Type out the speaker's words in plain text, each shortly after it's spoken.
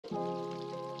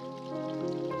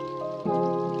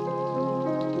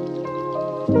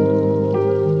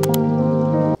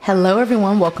Hello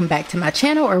everyone, welcome back to my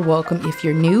channel, or welcome if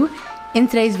you're new. In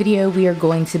today's video, we are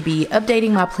going to be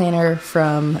updating my planner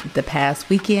from the past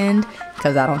weekend,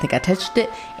 because I don't think I touched it,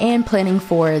 and planning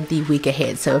for the week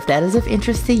ahead. So if that is of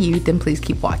interest to you, then please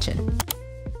keep watching.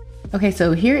 Okay,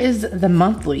 so here is the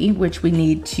monthly, which we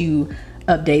need to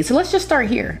update. So let's just start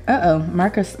here.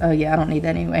 Marcus, oh yeah, I don't need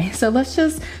that anyway. So let's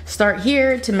just start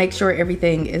here to make sure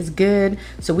everything is good.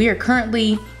 So we are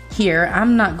currently here.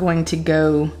 I'm not going to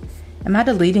go, am I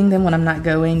deleting them when I'm not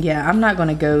going? Yeah, I'm not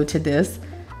gonna go to this.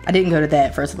 I didn't go to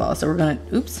that, first of all. So we're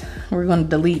gonna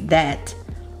delete that.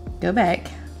 Go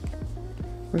back.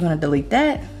 We're gonna delete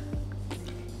that.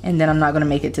 And then I'm not gonna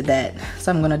make it to that.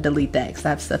 So I'm gonna delete that because I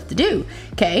have stuff to do.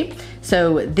 Okay,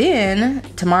 so then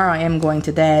tomorrow I am going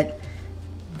to that.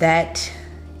 That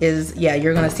is, yeah,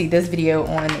 you're gonna see this video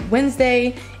on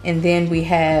Wednesday. And then we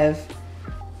have,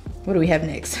 what do we have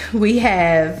next? We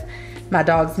have my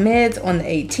dog's meds on the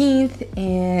 18th,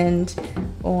 and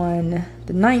on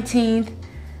the 19th,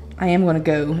 I am gonna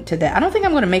go to that. I don't think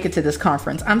I'm gonna make it to this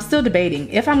conference. I'm still debating.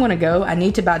 If I'm gonna go, I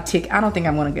need to buy a ticket. I don't think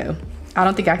I'm gonna go. I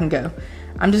don't think I can go.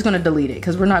 I'm just gonna delete it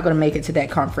because we're not gonna make it to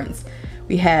that conference.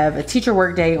 We have a teacher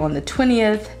work day on the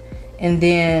 20th, and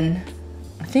then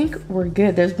I think we're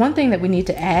good. There's one thing that we need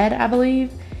to add, I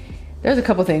believe. There's a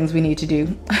couple things we need to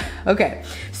do. Okay,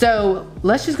 so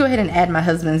let's just go ahead and add my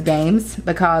husband's games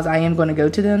because I am going to go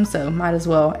to them, so might as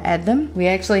well add them. We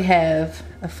actually have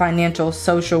a financial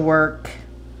social work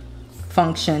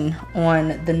function on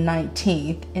the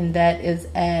 19th, and that is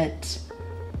at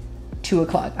 2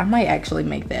 o'clock. I might actually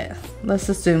make that. Let's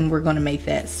assume we're going to make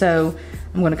that. So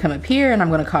I'm going to come up here and I'm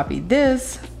going to copy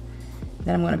this.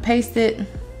 Then I'm going to paste it.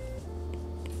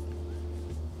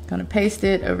 Going to paste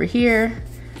it over here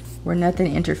where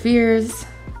nothing interferes,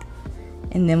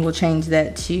 and then we'll change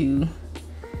that to,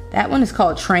 that one is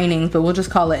called trainings, but we'll just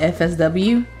call it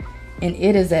FSW, and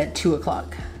it is at 2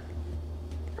 o'clock.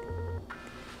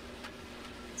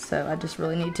 So I just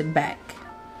really need to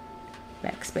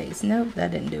backspace. Nope, that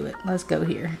didn't do it. Let's go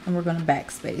here, and we're gonna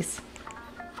backspace.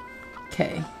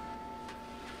 Okay.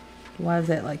 Why is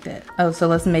that like that? Oh, so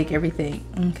let's make everything,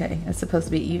 okay, it's supposed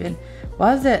to be even.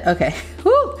 Why is that? Okay,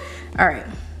 whoo! All right.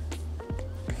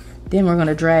 Then we're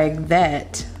gonna drag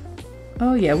that.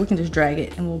 Oh yeah, we can just drag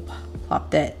it and we'll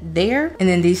plop that there. And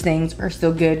then these things are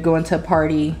still good. Going to a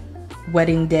party,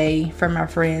 wedding day for my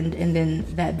friend, and then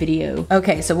that video.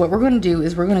 Okay, so what we're gonna do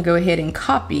is we're gonna go ahead and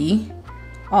copy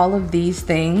all of these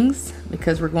things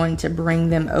because we're going to bring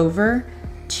them over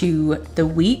to the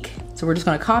week. So we're just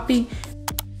gonna copy.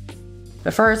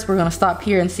 But first we're gonna stop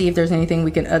here and see if there's anything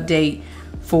we can update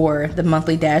for the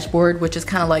monthly dashboard, which is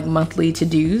kind of like monthly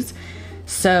to-dos.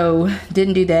 So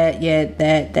didn't do that yet,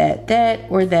 that,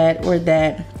 or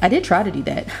that. I did try to do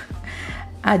that.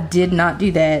 I did not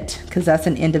do that because that's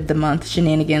an end of the month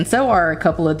shenanigan. So are a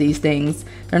couple of these things.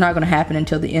 They're not gonna happen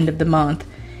until the end of the month.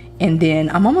 And then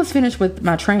I'm almost finished with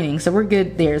my training, so we're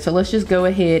good there. So let's just go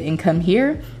ahead and come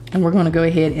here, and we're gonna go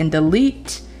ahead and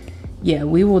delete. Yeah,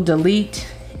 we will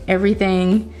delete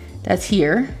everything that's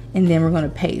here, and then we're gonna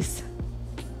paste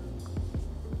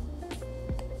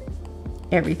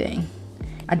everything.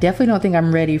 I definitely don't think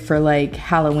I'm ready for like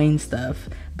Halloween stuff,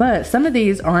 but some of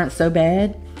these aren't so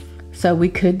bad. So we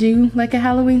could do like a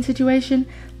Halloween situation.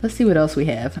 Let's see what else we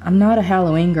have. I'm not a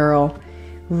Halloween girl,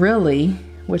 really,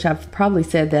 which I've probably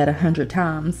said that 100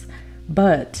 times,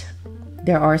 but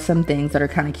there are some things that are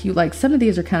kind of cute. Like some of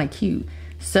these are kind of cute.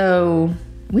 So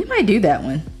we might do that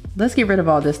one. Let's get rid of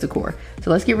all this decor.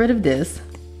 So let's get rid of this.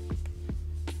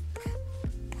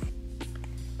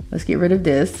 Let's get rid of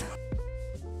this.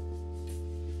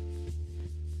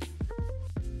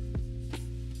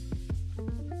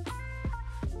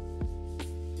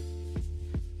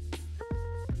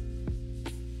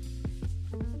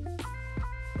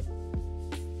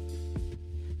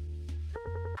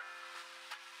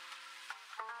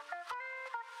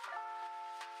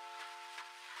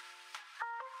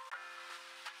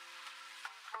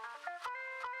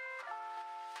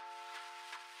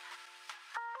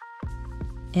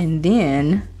 And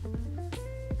then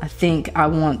I think I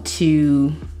want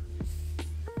to,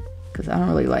 because I don't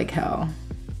really like how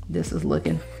this is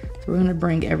looking. So we're gonna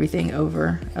bring everything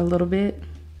over a little bit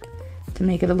to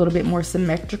make it a little bit more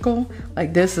symmetrical.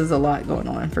 Like this is a lot going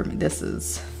on for me. This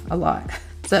is a lot.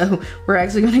 So we're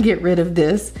actually gonna get rid of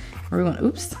this. We're gonna,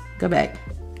 oops, go back.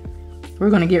 We're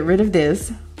gonna get rid of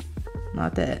this,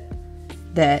 not that,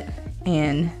 that,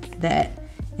 and that.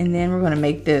 And then we're gonna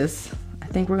make this,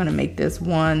 I think we're gonna make this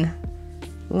one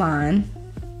line.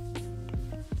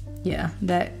 Yeah,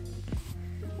 that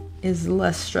is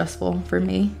less stressful for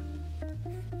me.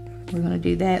 We're gonna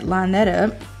do that, line that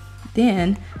up.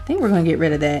 Then I think think we're gonna get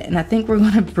rid of that. And I think we're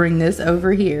gonna bring this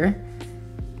over here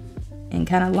and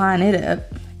kind of line it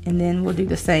up. And then we'll do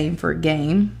the same for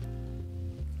game.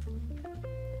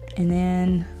 And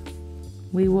then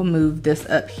we will move this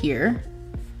up here.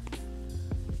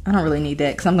 I don't really need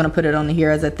that because I'm gonna put it on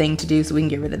here as a thing to do, so we can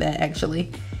get rid of that actually.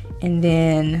 And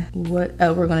then we're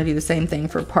gonna do the same thing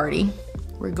for party.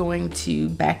 We're going to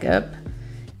back up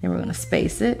and we're gonna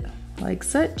space it like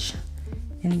such.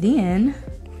 And then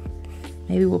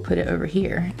maybe we'll put it over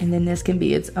here. And then this can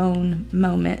be its own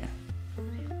moment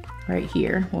right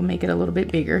here. We'll make it a little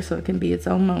bit bigger so it can be its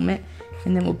own moment.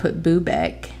 And then we'll put Boo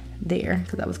back there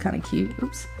because that was kind of cute.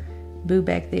 Oops, Boo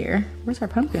back there. Where's our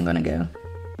pumpkin gonna go?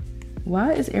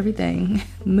 Why is everything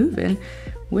moving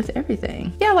with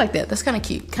everything? Yeah, I like that. That's kind of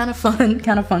cute, kind of fun,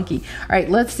 kind of funky. All right,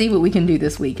 let's see what we can do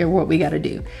this week or what we got to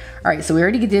do. All right, so we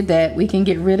already did that. We can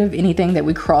get rid of anything that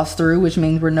we crossed through, which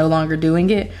means we're no longer doing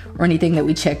it, or anything that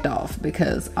we checked off,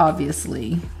 because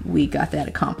obviously we got that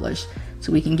accomplished.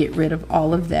 So we can get rid of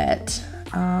all of that,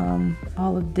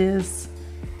 all of this,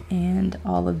 and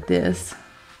all of this,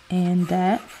 and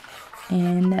that,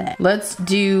 and that.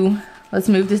 Let's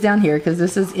move this down here because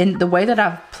this is in the way that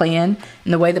I plan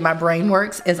and the way that my brain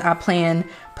works is I plan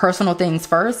personal things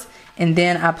first and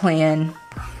then I plan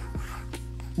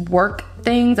work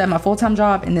things at my full-time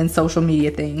job and then social media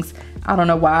things. I don't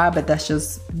know why, but that's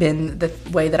just been the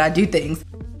way that I do things.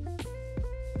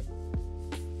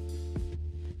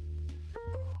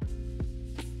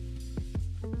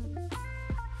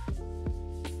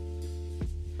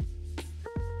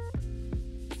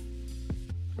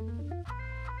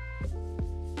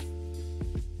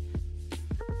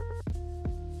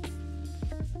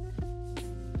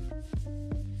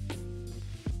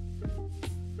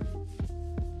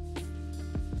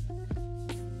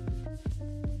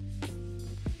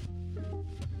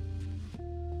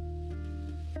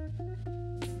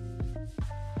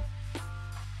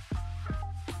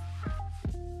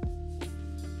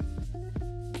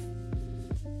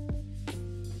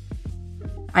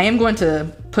 I am going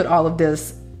to put all of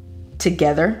this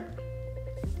together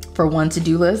for one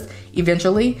to-do list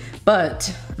eventually,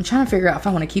 but I'm trying to figure out if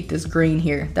I want to keep this green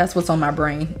here. That's what's on my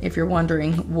brain. If you're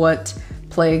wondering what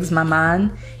plagues my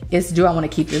mind, is do I want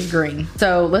to keep this green?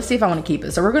 So let's see if I want to keep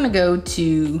it. So we're going to go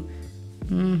to,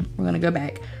 we're going to go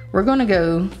back. We're going to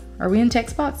go, are we in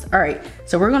text box? All right,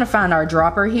 so we're going to find our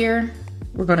dropper here.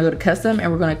 We're going to go to custom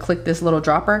and we're going to click this little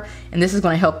dropper, and this is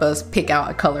going to help us pick out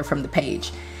a color from the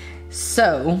page.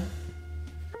 So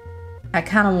I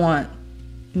kind of want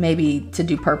maybe to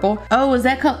do purple. Oh, is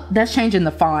that's changing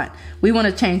the font. We want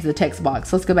to change the text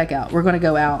box. Let's go back out. We're going to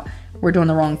go out. We're doing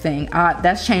the wrong thing.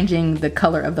 That's changing the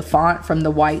color of the font from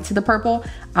the white to the purple.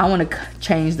 I want to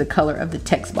change the color of the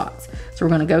text box. So we're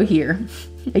going to go here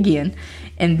again,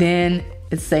 and then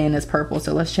it's saying it's purple.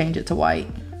 So let's change it to white,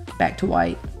 back to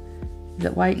white. Is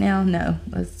it white now? No,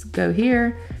 let's go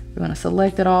here. We're going to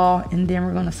select it all, and then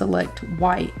we're going to select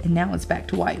white, and now it's back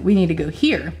to white. We need to go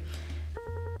here,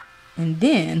 and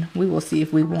then we will see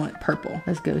if we want purple.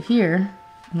 Let's go here,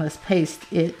 and let's paste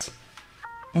it,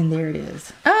 and there it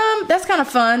is. That's kind of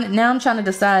fun. Now I'm trying to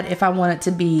decide if I want it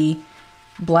to be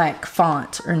black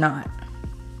font or not.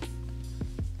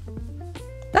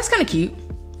 That's kind of cute,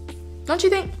 don't you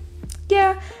think?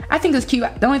 Yeah, I think it's cute.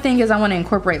 The only thing is I want to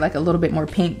incorporate like a little bit more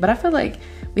pink, but I feel like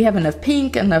we have enough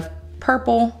pink, enough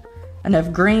purple,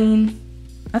 enough green.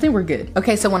 I think we're good.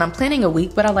 Okay, so when I'm planning a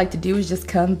week, what I like to do is just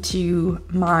come to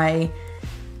my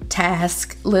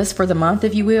task list for the month,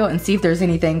 if you will, and see if there's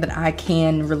anything that I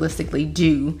can realistically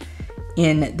do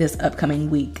in this upcoming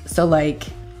week. So like,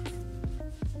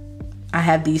 I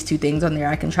have these two things on there.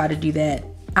 I can try to do that.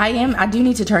 I do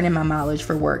need to turn in my mileage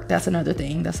for work. That's another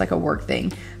thing. That's like a work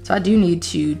thing. So I do need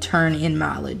to turn in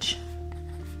mileage.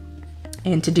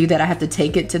 And to do that, I have to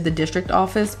take it to the district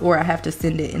office, or I have to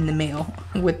send it in the mail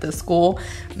with the school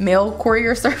mail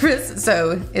courier service.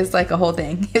 So it's like a whole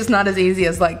thing. It's not as easy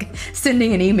as like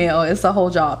sending an email. It's a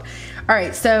whole job. All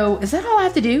right, so is that all I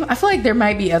have to do? I feel like there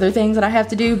might be other things that I have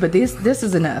to do, but this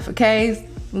is enough, okay?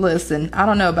 Listen, I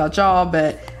don't know about y'all,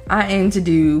 but I aim to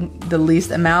do the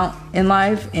least amount in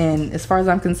life. And as far as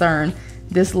I'm concerned,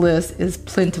 this list is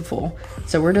plentiful.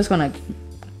 So we're just gonna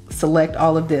select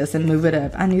all of this and move it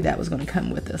up. I knew that was going to come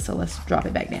with us, so let's drop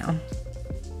it back down.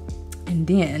 And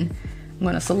then I'm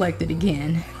going to select it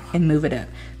again and move it up.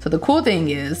 So the cool thing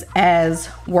is, as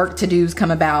work to-dos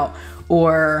come about,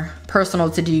 or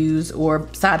personal to-dos, or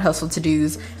side hustle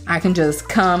to-dos, I can just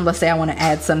come, let's say I want to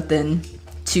add something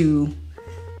to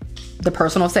the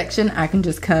personal section. I can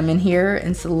just come in here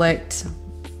and select,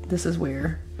 this is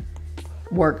where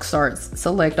work starts.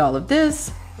 Select all of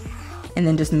this and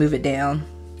then just move it down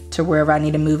to wherever I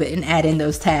need to move it and add in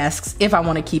those tasks if I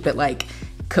want to keep it like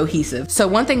cohesive. So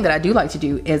one thing that I do like to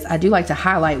do is I do like to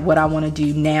highlight what I want to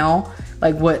do now,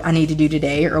 like what I need to do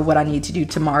today or what I need to do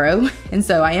tomorrow. And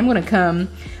so I am going to come,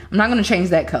 I'm not going to change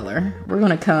that color. We're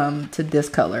going to come to this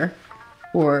color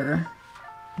or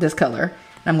this color.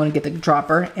 And I'm going to get the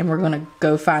dropper and we're going to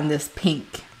go find this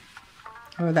pink.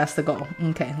 Oh, that's the goal.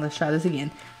 Okay, let's try this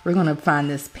again. We're going to find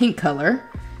this pink color.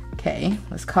 Okay,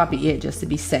 let's copy it just to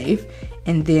be safe.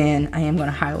 And then I am going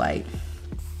to highlight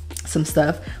some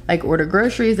stuff like order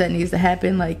groceries that needs to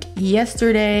happen like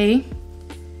yesterday.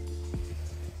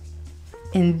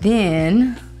 And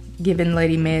then given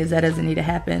Lady Miz, that doesn't need to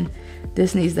happen.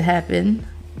 This needs to happen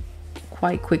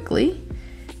quite quickly.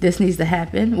 This needs to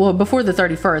happen, well, before the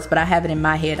 31st, but I have it in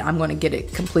my head. I'm going to get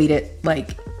it completed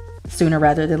like sooner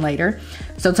rather than later.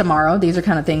 So tomorrow, these are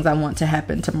kind of things I want to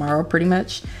happen tomorrow pretty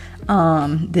much.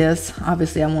 This,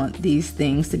 obviously I want these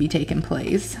things to be taking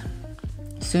place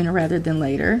sooner rather than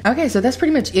later. Okay, so that's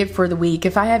pretty much it for the week.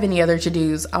 If I have any other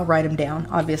to-dos, I'll write them down,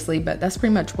 obviously, but that's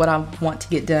pretty much what I want to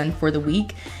get done for the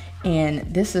week. And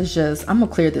this is just, I'm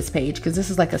gonna clear this page because this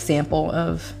is like a sample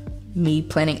of me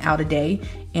planning out a day,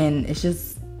 and it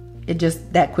just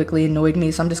that quickly annoyed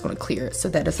me, so I'm just gonna clear it so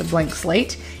that it's a blank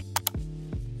slate.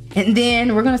 And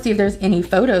then we're gonna see if there's any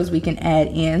photos we can add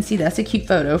in. See, that's a cute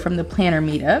photo from the planner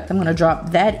meetup. I'm gonna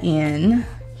drop that in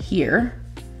here,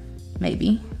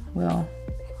 maybe. Well,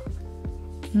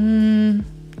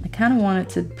 I kind of wanted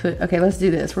to put, okay, let's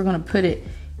do this. We're gonna put it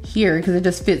here because it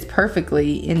just fits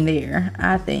perfectly in there,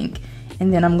 I think.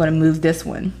 And then I'm gonna move this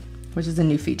one, which is a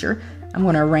new feature. I'm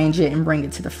gonna arrange it and bring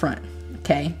it to the front,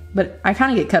 okay? But I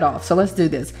kind of get cut off, so let's do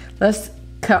this. Let's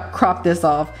crop this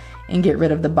off and get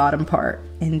rid of the bottom part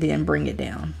and then bring it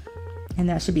down. And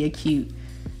that should be a cute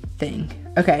thing.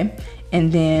 Okay,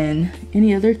 and then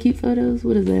any other cute photos?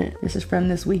 What is that? This is from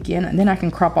this weekend. And then I can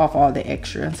crop off all the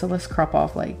extra. So let's crop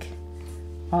off like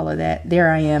all of that. There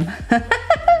I am.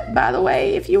 By the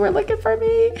way, if you were looking for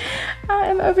me, I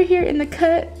am over here in the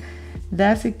cut.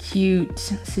 That's a cute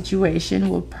situation.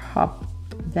 We'll pop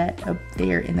that up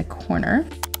there in the corner.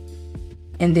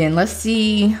 And then let's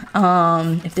see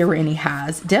if there were any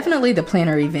highs. Definitely the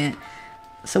planner event.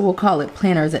 So we'll call it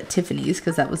Planners at Tiffany's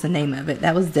because that was the name of it.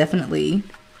 That was definitely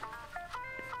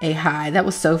a high. That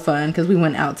was so fun because we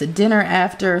went out to dinner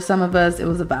after, some of us. It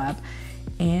was a vibe.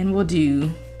 And we'll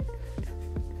do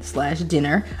 /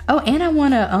 dinner. Oh, and I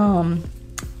want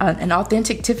an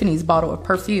authentic Tiffany's bottle of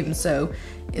perfume. So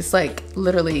it's like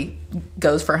literally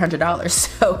goes for $100.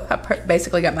 So I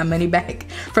basically got my money back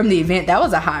from the event. That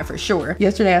was a high for sure.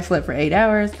 Yesterday I slept for 8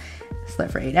 hours.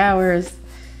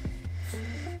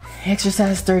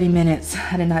 Exercise 30 minutes.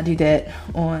 I did not do that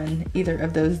on either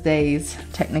of those days,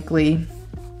 technically.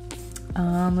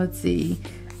 Let's see.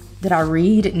 Did I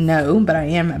read? No, but I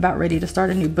am about ready to start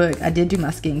a new book. I did do my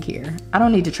skincare. I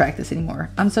don't need to track this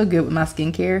anymore. I'm so good with my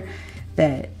skincare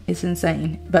that it's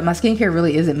insane. But my skincare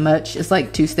really isn't much. It's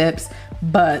like 2 steps,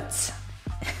 but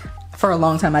for a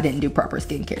long time I didn't do proper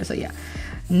skincare. So yeah,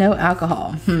 no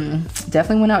alcohol.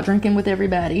 Definitely went out drinking with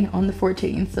everybody on the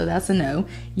 14th, so that's a no.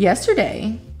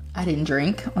 Yesterday, I didn't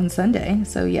drink on Sunday,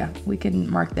 so yeah, we can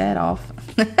mark that off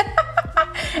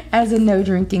as a no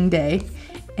drinking day.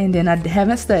 And then I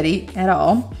haven't studied at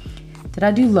all. Did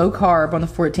I do low carb on the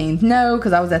 14th? No,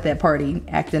 because I was at that party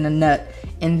acting a nut,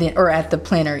 and then, or at the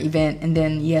planner event. And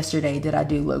then yesterday, did I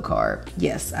do low carb?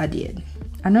 Yes, I did.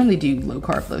 I normally do low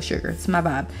carb, low sugar. It's my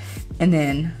vibe. And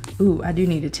then, ooh, I do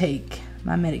need to take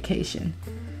my medication.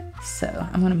 So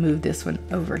I'm gonna move this one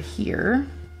over here.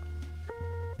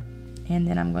 And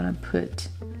then I'm gonna put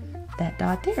that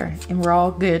dot there. And we're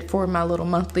all good for my little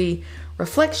monthly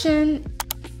reflection.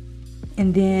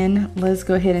 And then let's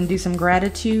go ahead and do some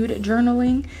gratitude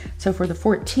journaling. So for the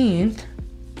 14th,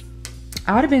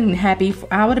 I would have been happy.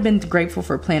 I would have been grateful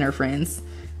for planner friends.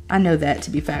 I know that to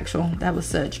be factual. That was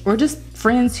such, or just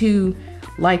friends who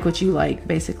like what you like,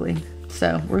 basically.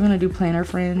 So we're gonna do planner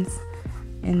friends.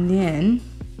 And then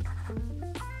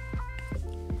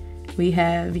we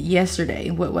have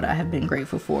yesterday. What would I have been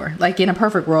grateful for? Like in a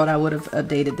perfect world, I would have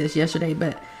updated this yesterday,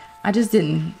 but I just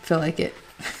didn't feel like it.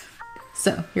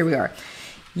 So here we are.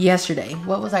 Yesterday,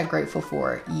 what was I grateful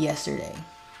for yesterday?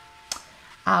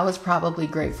 I was probably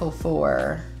grateful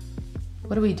for,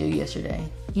 what did we do yesterday?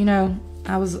 You know,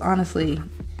 I was honestly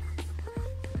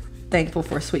thankful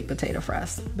for sweet potato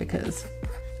fries because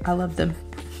I love them.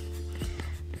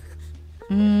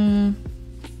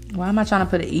 Why am I trying to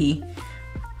put an E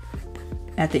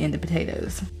at the end of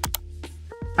potatoes?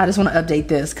 I just want to update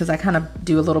this because I kind of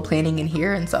do a little planning in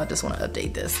here, and so I just want to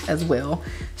update this as well.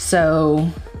 So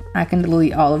I can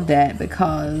delete all of that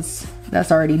because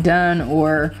that's already done,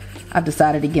 or I've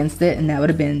decided against it, and that would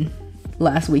have been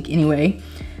last week anyway.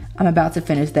 I'm about to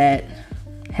finish that.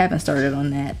 Haven't started on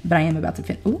that, but I am about to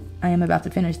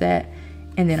finish that.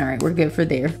 And then, all right, we're good for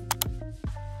there.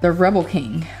 The Rebel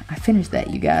King, I finished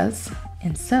that, you guys.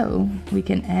 And so we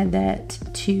can add that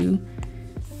to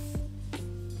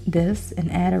this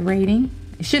and add a rating.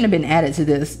 It shouldn't have been added to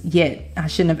this yet. I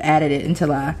shouldn't have added it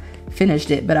until I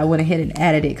finished it, but I went ahead and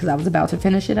added it because I was about to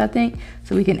finish it, I think.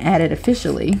 So we can add it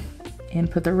officially and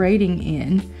put the rating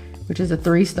in, which is a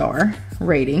 3-star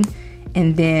rating.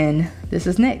 And then this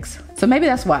is next. So maybe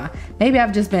that's why. Maybe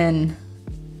I've just been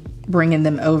bringing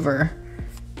them over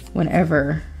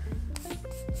whenever.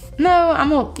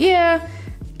 No, yeah,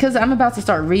 because I'm about to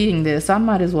start reading this. So I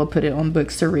might as well put it on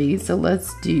books to read. So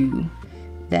let's do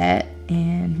that.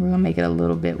 And we're gonna make it a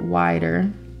little bit wider.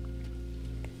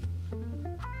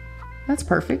 That's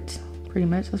perfect, pretty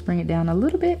much. Let's bring it down a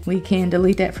little bit. We can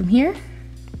delete that from here.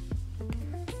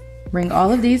 Bring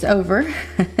all of these over.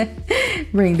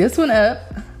 Bring this one up.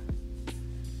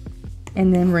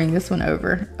 And then bring this one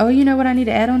over. Oh, you know what I need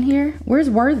to add on here? Where's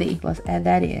Worthy? Let's add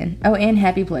that in. Oh, and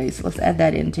Happy Place. Let's add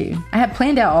that in too. I have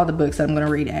planned out all the books I'm gonna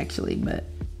read actually, but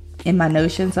in my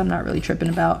notions, I'm not really tripping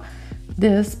about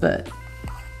this, but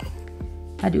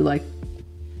I do like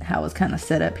how it's kind of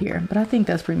set up here. But I think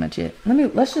that's pretty much it.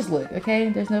 Let's just look, okay?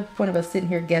 There's no point of us sitting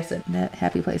here guessing. That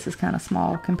Happy Place is kind of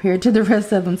small compared to the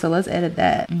rest of them, so let's edit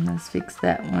that. And let's fix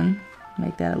that one.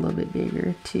 Make that a little bit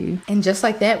bigger too. And just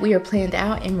like that, we are planned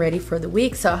out and ready for the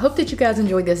week. So I hope that you guys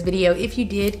enjoyed this video. If you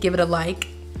did, give it a like.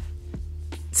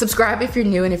 Subscribe if you're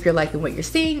new and if you're liking what you're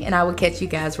seeing. And I will catch you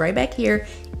guys right back here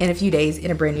in a few days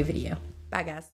in a brand new video. Bye guys.